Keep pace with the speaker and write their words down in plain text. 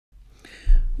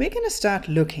We're going to start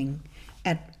looking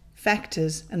at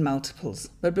factors and multiples.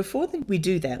 But before we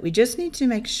do that, we just need to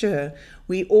make sure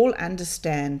we all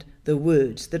understand the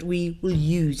words that we will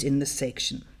use in this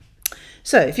section.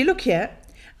 So if you look here,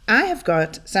 I have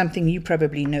got something you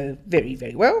probably know very,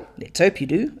 very well. Let's hope you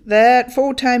do. That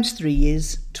 4 times 3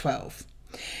 is 12.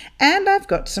 And I've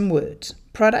got some words.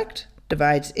 Product,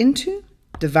 divides into,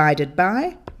 divided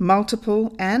by,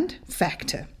 multiple, and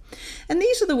factor. And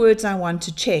these are the words I want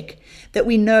to check that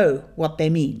we know what they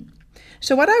mean.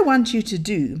 So what I want you to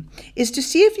do is to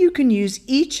see if you can use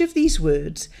each of these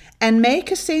words and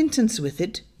make a sentence with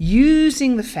it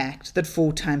using the fact that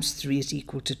 4 times 3 is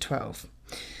equal to 12.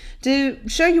 To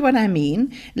show you what I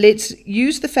mean, let's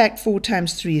use the fact 4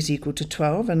 times 3 is equal to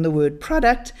 12 and the word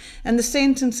product, and the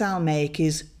sentence I'll make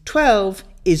is 12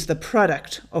 is the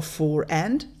product of 4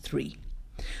 and 3.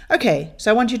 Okay, so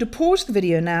I want you to pause the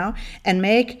video now and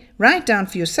write down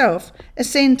for yourself a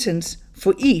sentence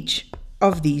for each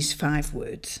of these 5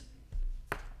 words.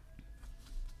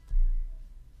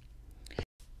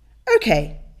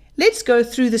 Okay, let's go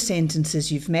through the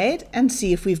sentences you've made and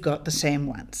see if we've got the same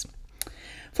ones.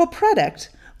 For product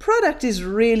is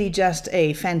really just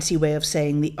a fancy way of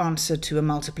saying the answer to a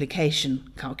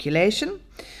multiplication calculation.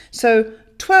 So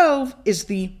 12 is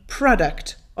the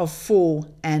product of 4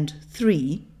 and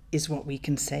 3 is what we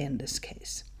can say in this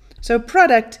case. So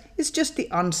product is just the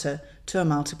answer to a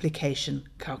multiplication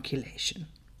calculation.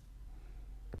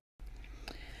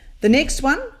 The next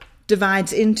one,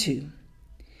 divides into.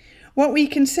 What we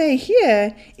can say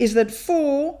here is that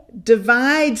 4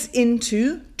 divides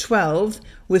into 12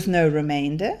 with no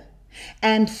remainder,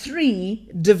 and 3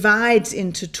 divides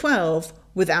into 12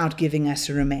 without giving us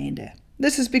a remainder.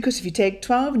 This is because if you take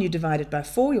 12 and you divide it by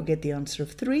 4, you'll get the answer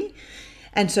of 3.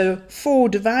 And so 4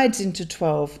 divides into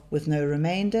 12 with no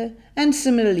remainder, and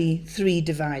similarly 3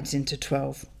 divides into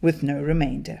 12 with no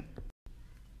remainder.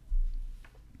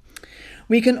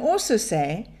 We can also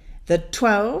say that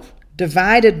 12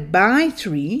 divided by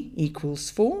 3 equals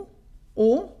 4,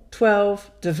 or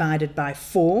 12 divided by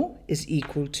 4 is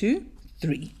equal to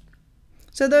 3.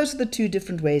 So those are the 2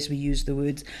 different ways we use the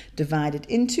words divided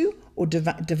into, or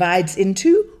divides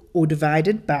into, or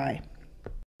divided by.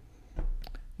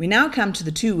 We now come to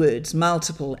the 2 words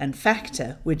multiple and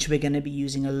factor, which we're going to be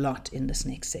using a lot in this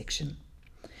next section.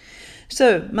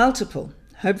 So multiple,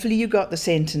 hopefully you got the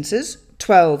sentences.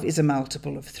 12 is a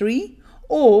multiple of 3,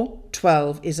 or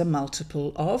 12 is a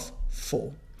multiple of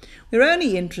 4. We're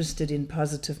only interested in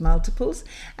positive multiples,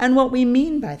 and what we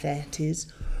mean by that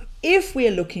is if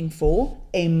we're looking for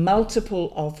a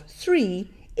multiple of 3,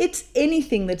 it's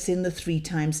anything that's in the 3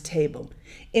 times table.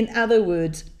 In other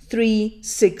words, 3,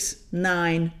 6,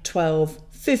 9, 12,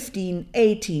 15,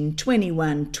 18,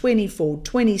 21, 24,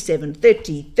 27,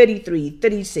 30, 33,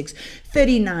 36,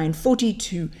 39,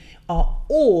 42 are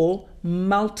all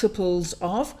multiples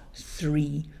of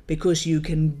 3 because you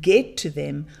can get to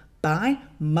them by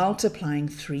multiplying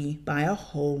 3 by a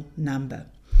whole number.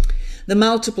 The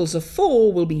multiples of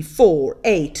 4 will be 4,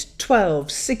 8,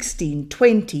 12, 16,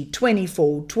 20,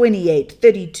 24, 28,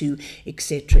 32,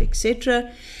 etc.,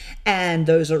 etc. And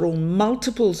those are all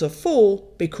multiples of 4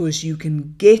 because you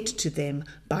can get to them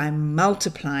by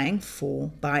multiplying 4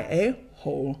 by a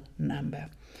whole number.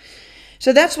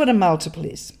 So that's what a multiple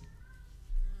is.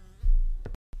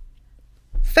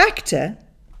 Factor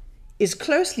is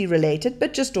closely related,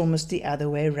 but just almost the other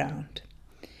way around.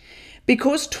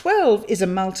 Because 12 is a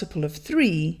multiple of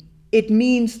 3, it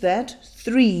means that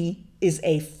 3 is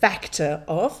a factor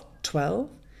of 12,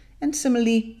 and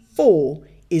similarly 4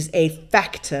 is a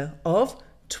factor of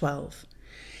 12.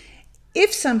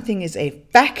 If something is a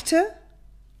factor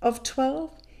of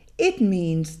 12, it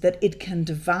means that it can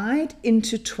divide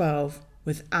into 12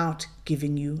 without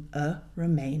giving you a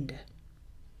remainder.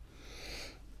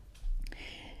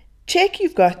 Check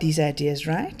you've got these ideas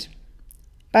right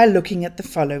by looking at the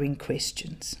following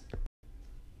questions.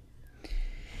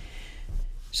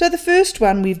 So the first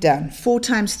one we've done, 4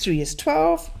 times 3 is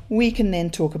 12. We can then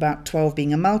talk about 12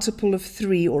 being a multiple of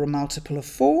 3 or a multiple of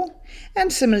 4.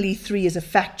 And similarly, 3 is a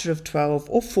factor of 12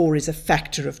 or 4 is a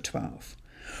factor of 12.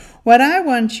 What I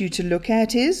want you to look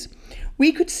at is,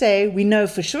 we could say we know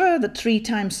for sure that 3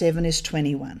 times 7 is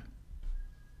 21.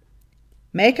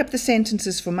 Make up the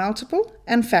sentences for multiple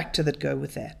and factor that go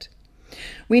with that.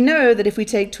 We know that if we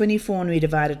take 24 and we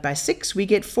divide it by 6, we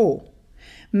get 4.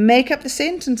 Make up the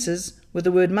sentences with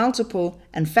the word multiple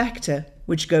and factor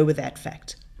which go with that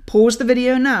fact. Pause the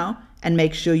video now and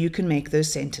make sure you can make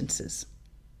those sentences.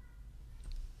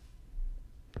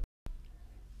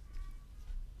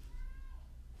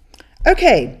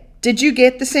 Okay, did you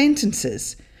get the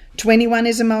sentences? 21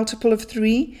 is a multiple of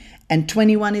 3, and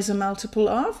 21 is a multiple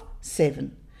of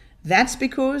 7. That's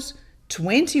because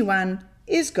 21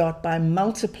 is got by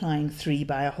multiplying 3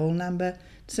 by a whole number.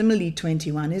 Similarly,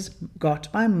 21 is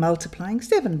got by multiplying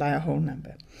 7 by a whole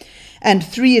number. And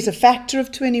 3 is a factor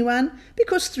of 21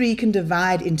 because 3 can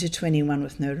divide into 21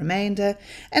 with no remainder.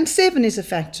 And 7 is a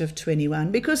factor of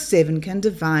 21 because 7 can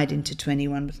divide into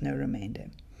 21 with no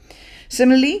remainder.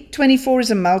 Similarly, 24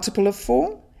 is a multiple of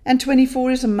 4, and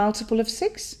 24 is a multiple of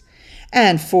 6.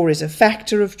 And 4 is a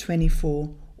factor of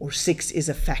 24, or 6 is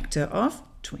a factor of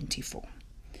 24.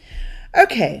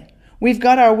 Okay, we've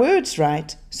got our words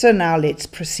right, so now let's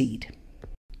proceed.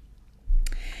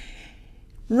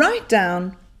 Write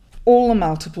down all the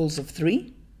multiples of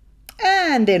 3,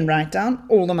 and then write down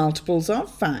all the multiples of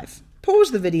 5.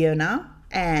 Pause the video now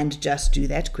and just do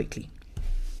that quickly.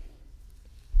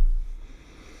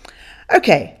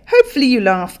 Okay, hopefully you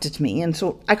laughed at me and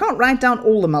thought, I can't write down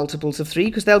all the multiples of 3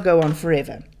 because they'll go on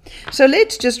forever. So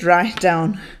let's just write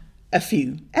down a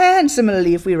few. And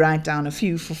similarly, if we write down a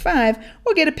few for 5,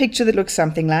 we'll get a picture that looks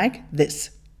something like this.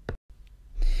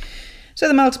 So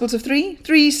the multiples of 3,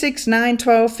 3, 6, 9,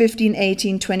 12, 15,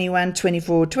 18, 21,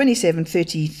 24, 27,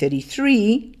 30,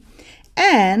 33.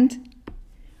 And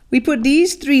we put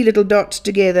these 3 little dots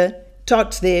together,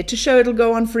 dots there, to show it'll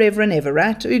go on forever and ever,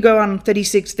 right? We go on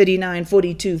 36, 39,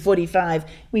 42, 45.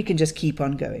 We can just keep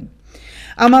on going.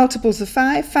 Our multiples of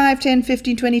 5, 5, 10,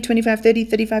 15, 20, 25, 30,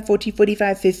 35, 40,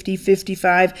 45, 50,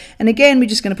 55. And again, we're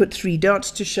just going to put 3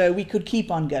 dots to show we could keep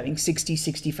on going, 60,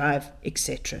 65,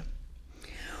 etc.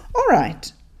 All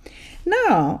right.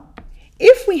 Now,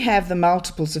 if we have the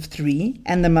multiples of 3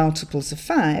 and the multiples of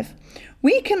 5,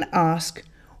 we can ask,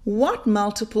 what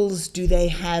multiples do they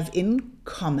have in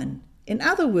common? In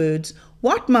other words,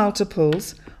 what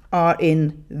multiples are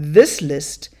in this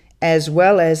list as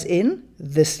well as in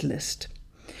this list?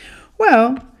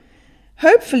 Well,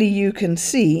 hopefully you can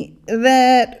see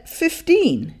that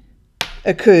 15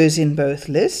 occurs in both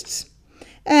lists.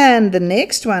 And the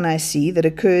next one I see that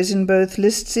occurs in both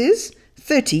lists is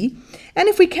 30. And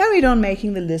if we carried on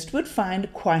making the list, we'd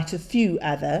find quite a few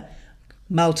other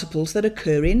multiples that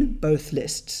occur in both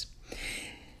lists.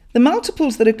 The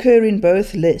multiples that occur in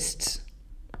both lists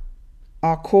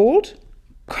are called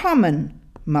common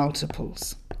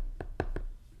multiples.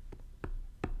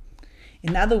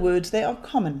 In other words, they are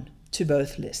common to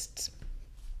both lists.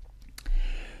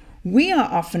 We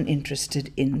are often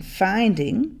interested in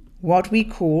finding what we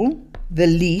call the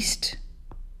least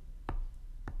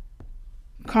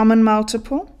common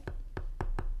multiple,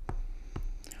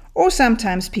 or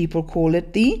sometimes people call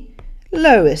it the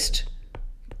lowest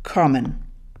common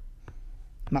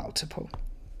multiple.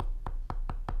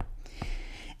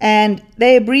 And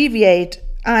they abbreviate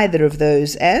either of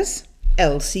those as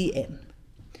LCM.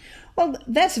 Well,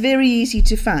 that's very easy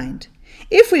to find.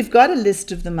 If we've got a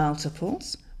list of the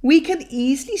multiples, we can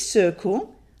easily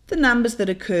circle the numbers that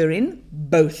occur in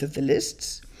both of the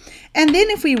lists. And then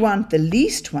if we want the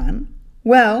least one,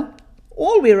 well,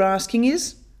 all we're asking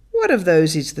is, what of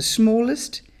those is the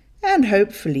smallest? And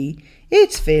hopefully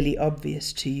it's fairly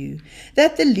obvious to you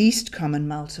that the least common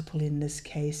multiple in this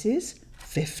case is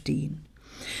 15.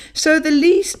 So the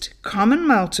least common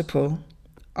multiple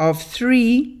of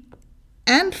 3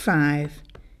 and 5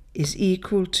 is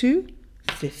equal to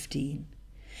 15.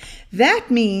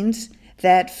 That means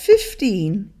that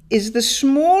 15 is the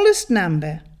smallest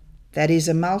number that is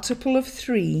a multiple of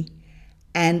 3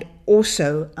 and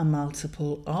also a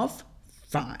multiple of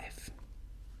 5.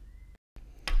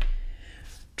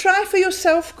 Try for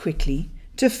yourself quickly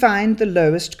to find the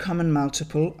lowest common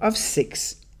multiple of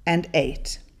 6 and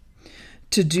 8.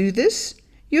 To do this,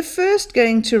 you're first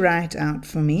going to write out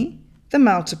for me the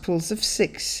multiples of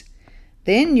 6.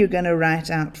 Then you're going to write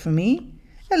out for me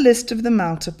a list of the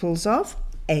multiples of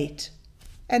 8.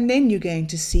 And then you're going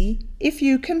to see if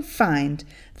you can find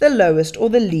the lowest or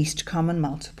the least common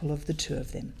multiple of the two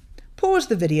of them. Pause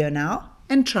the video now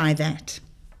and try that.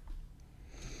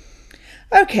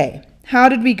 Okay, how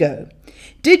did we go?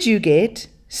 Did you get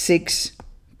 6,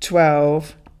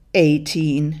 12,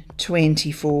 18,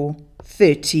 24,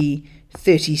 30,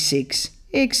 36,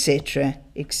 etc.,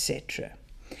 etc.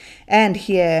 And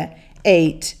here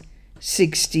 8,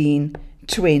 16,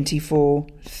 24,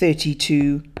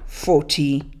 32,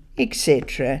 40,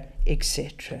 etc.,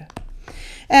 etc.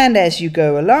 And as you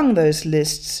go along those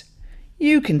lists,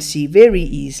 you can see very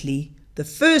easily the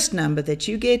first number that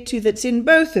you get to that's in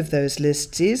both of those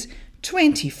lists is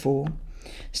 24.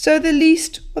 So the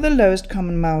least or the lowest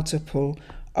common multiple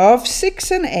of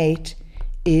 6 and 8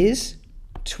 is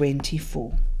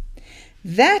 24.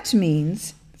 That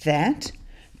means that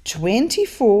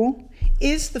 24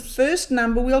 is the first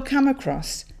number we'll come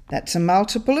across that's a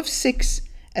multiple of 6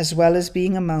 as well as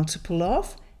being a multiple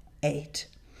of 8.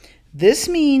 This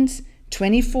means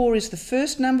 24 is the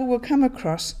first number we'll come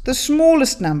across, the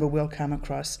smallest number we'll come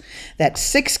across, that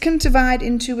 6 can divide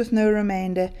into with no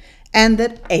remainder, and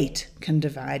that 8 can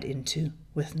divide into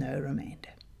with no remainder.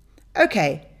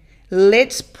 Okay,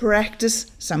 let's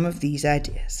practice some of these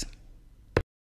ideas.